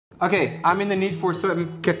Okay, I'm in the need for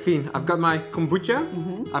some caffeine. I've got my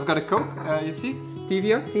kombucha, I've got a Coke, you see,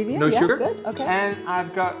 stevia, no sugar. Good, okay. And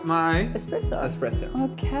I've got my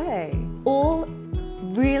espresso. Okay, all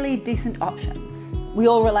really decent options. We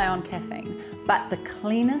all rely on caffeine, but the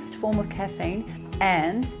cleanest form of caffeine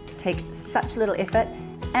and take such little effort,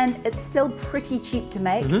 and it's still pretty cheap to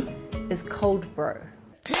make, is cold brew.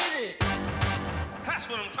 That's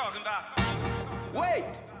what I'm talking about. Wait.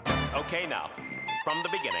 Okay, now, from the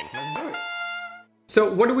beginning. Let's do it. So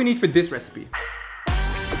what do we need for this recipe?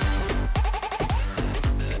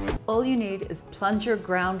 All you need is plunger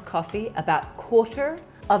ground coffee, about quarter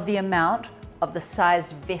of the amount of the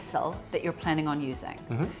sized vessel that you're planning on using.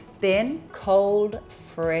 Then cold,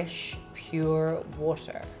 fresh, pure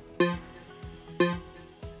water.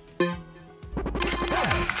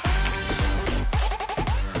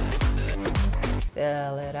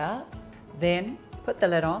 Fill it up. Then put the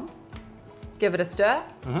lid on, give it a stir,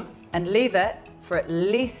 and leave it for at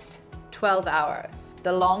least 12 hours.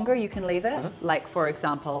 The longer you can leave it, like for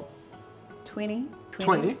example, 20,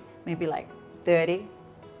 maybe like 30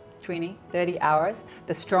 hours,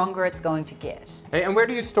 the stronger it's going to get. Hey, and where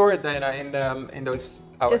do you store it then in those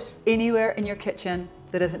hours? Just anywhere in your kitchen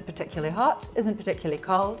that isn't particularly hot, isn't particularly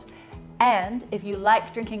cold. And if you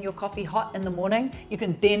like drinking your coffee hot in the morning, you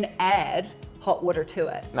can then add hot water to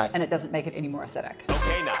it. Nice. And it doesn't make it any more acidic.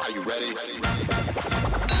 Okay, now. Are you ready?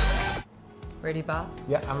 Ready, Bas?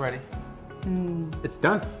 Yeah, I'm ready. It's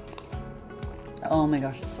done. Oh my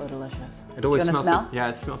gosh, it's so delicious. It always Do you wanna smells smell? So, yeah,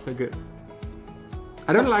 it smells so good.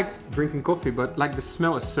 I don't like drinking coffee, but like the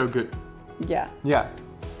smell is so good. Yeah. Yeah.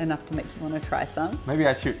 Enough to make you want to try some. Maybe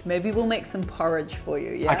I should. Maybe we'll make some porridge for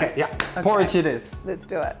you, yeah? Okay, yeah. Porridge it is. Let's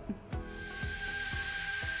do it.